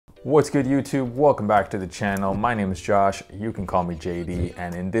What's good, YouTube? Welcome back to the channel. My name is Josh. You can call me JD.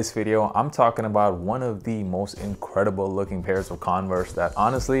 And in this video, I'm talking about one of the most incredible looking pairs of Converse that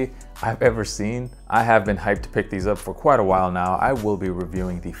honestly I've ever seen. I have been hyped to pick these up for quite a while now. I will be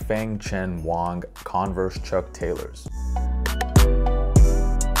reviewing the Feng Chen Wang Converse Chuck Taylors.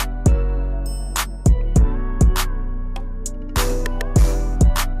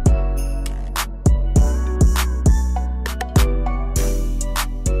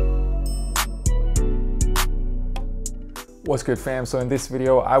 What's good, fam? So in this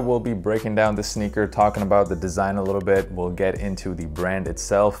video, I will be breaking down the sneaker, talking about the design a little bit. We'll get into the brand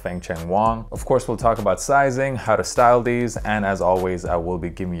itself, Feng Chen Wang. Of course, we'll talk about sizing, how to style these, and as always, I will be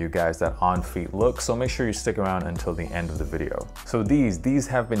giving you guys that on-feet look. So make sure you stick around until the end of the video. So these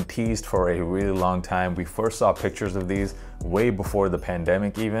have been teased for a really long time. We first saw pictures of these way before the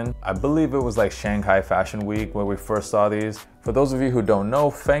pandemic even. I believe it was like Shanghai Fashion Week when we first saw these. For those of you who don't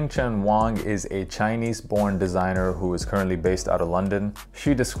know, Feng Chen Wang is a Chinese-born designer who is currently based out of London.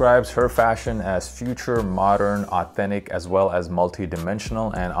 She describes her fashion as future, modern, authentic, as well as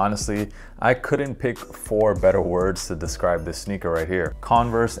multi-dimensional, and honestly, I couldn't pick 4 better words to describe this sneaker right here.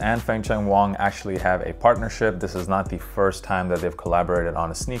 Converse and Feng Chen Wang actually have a partnership. This is not the first time that they've collaborated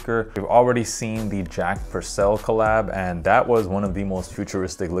on a sneaker. We've already seen the Jack Purcell collab, and that was one of the most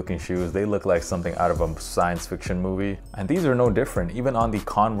futuristic looking shoes. They look like something out of a science fiction movie. And these are no different. Even on the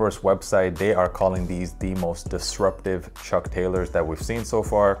Converse website, they are calling these the most disruptive Chuck Taylors that we've seen so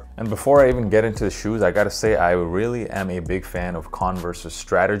far. And before I even get into the shoes, I gotta say I really am a big fan of Converse's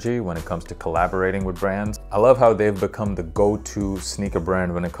strategy when it comes to collaborating with brands. I love how they've become the go-to sneaker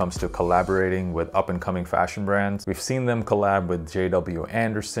brand when it comes to collaborating with up-and-coming fashion brands. We've seen them collab with JW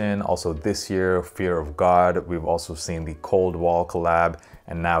Anderson, also this year, Fear of God. We've also seen the Cold Wall collab,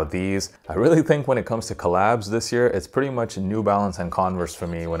 and now these. I really think when it comes to collabs this year, it's pretty much New Balance and Converse for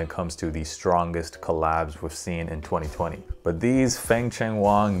me when it comes to the strongest collabs we've seen in 2020. But these, Feng Chen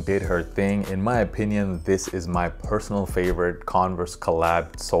Wang did her thing. In my opinion, this is my personal favorite Converse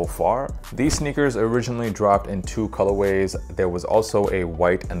collab so far. These sneakers originally dropped in 2 colorways. There was also a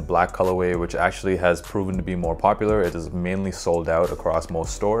white and black colorway, which actually has proven to be more popular. It is mainly sold out across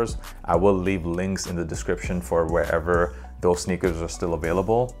most stores. I will leave links in the description for wherever those sneakers are still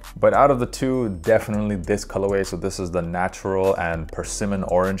available. But out of the 2, definitely this colorway. So this is the natural and persimmon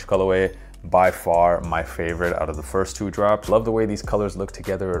orange colorway. By far my favorite out of the first 2 drops. Love the way these colors look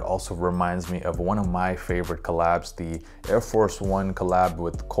together. It also reminds me of one of my favorite collabs, the Air Force One collab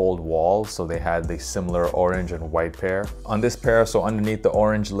with Cold Wall. So they had the similar orange and white pair. On this pair, so underneath the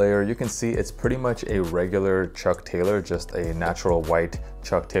orange layer, you can see it's pretty much a regular Chuck Taylor, just a natural white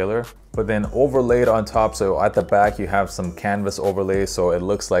Chuck Taylor. But then overlaid on top, so at the back you have some canvas overlay, so it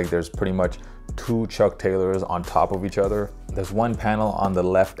looks like there's pretty much 2 Chuck Taylors on top of each other. There's one panel on the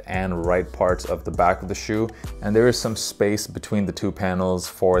left and right parts of the back of the shoe, and there is some space between the 2 panels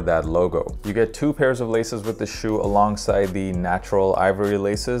for that logo. You get 2 pairs of laces with the shoe alongside the natural ivory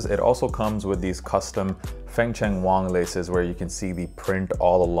laces. It also comes with these custom Feng Chen Wang laces where you can see the print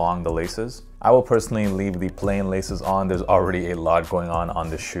all along the laces. I will personally leave the plain laces on. There's already a lot going on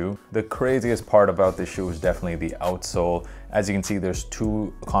this shoe. The craziest part about this shoe is definitely the outsole. As you can see, there's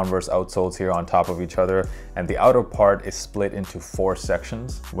 2 Converse outsoles here on top of each other, and the outer part is split into 4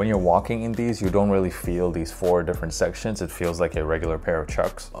 sections. When you're walking in these, you don't really feel these 4 different sections. It feels like a regular pair of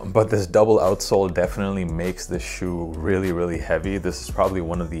Chucks. But this double outsole definitely makes this shoe really, really heavy. This is probably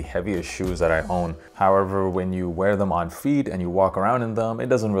one of the heaviest shoes that I own. However, when you wear them on feet and you walk around in them, it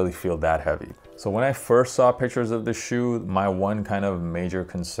doesn't really feel that heavy. So when I first saw pictures of this shoe, my one kind of major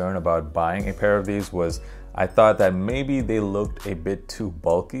concern about buying a pair of these was I thought that maybe they looked a bit too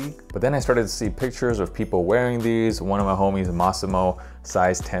bulky. But then I started to see pictures of people wearing these. One of my homies, Massimo,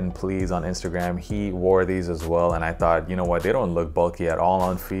 size 10 please on Instagram, he wore these as well, and I thought, you know what, they don't look bulky at all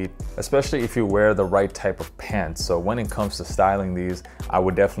on feet, especially if you wear the right type of pants. So when it comes to styling these, I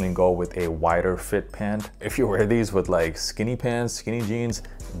would definitely go with a wider fit pant. If you wear these with like skinny pants, skinny jeans,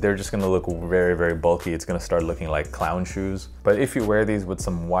 they're just gonna look very, very bulky. It's gonna start looking like clown shoes. But if you wear these with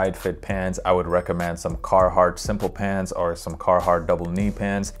some wide fit pants, I would recommend some Carhartt simple pants or some Carhartt double knee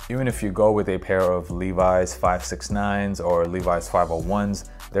pants. Even if you go with a pair of Levi's 569s or Levi's 501s,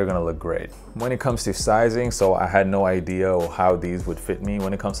 they're gonna look great. When it comes to sizing, so I had no idea how these would fit me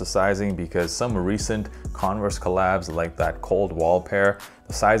when it comes to sizing, because some recent Converse collabs like that Cold Wall pair,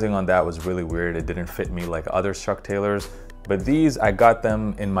 the sizing on that was really weird. It didn't fit me like other Chuck Taylors. But these, I got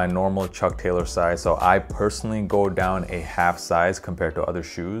them in my normal Chuck Taylor size, so I personally go down a half size compared to other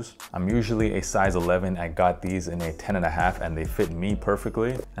shoes. I'm usually a size 11. I got these in a 10.5 and they fit me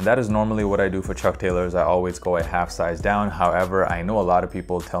perfectly. And that is normally what I do for Chuck Taylors. I always go a half size down. However, I know a lot of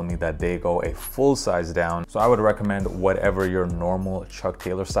people tell me that they go a full size down. So I would recommend whatever your normal Chuck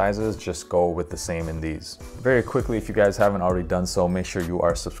Taylor size is, just go with the same in these. Very quickly, if you guys haven't already done so, make sure you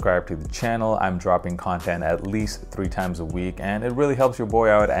are subscribed to the channel. I'm dropping content at least 3 times a week and it really helps your boy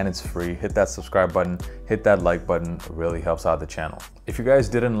out and it's free. Hit that subscribe button, hit that like button, it really helps out the channel. If you guys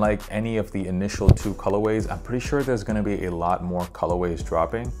didn't like any of the initial 2 colorways, I'm pretty sure there's gonna be a lot more colorways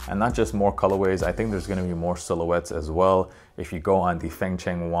dropping. And not just more colorways, I think there's gonna be more silhouettes as well. If you go on the Feng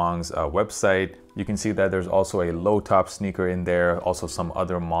Chen Wang's website, you can see that there's also a low top sneaker in there, also some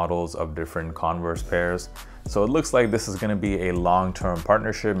other models of different Converse pairs. So it looks like this is going to be a long-term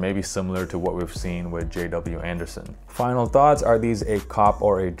partnership, maybe similar to what we've seen with JW Anderson. Final thoughts, are these a cop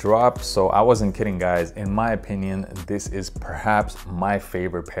or a drop? So I wasn't kidding, guys. In my opinion, this is perhaps my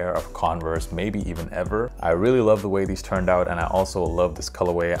favorite pair of Converse, maybe even ever. I really love the way these turned out and I also love this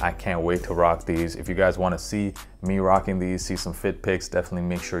colorway. I can't wait to rock these. If you guys want to see me rocking these, see some fit pics, definitely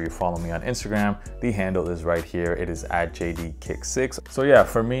make sure you follow me on Instagram. The handle is right here. It is at JDKick6. So yeah,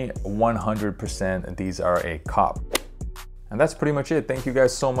 for me, 100% these are a cop. And that's pretty much it. Thank you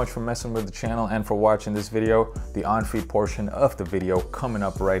guys so much for messing with the channel and for watching this video. The on-feed portion of the video coming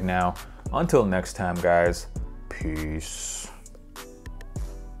up right now. Until next time, guys, peace.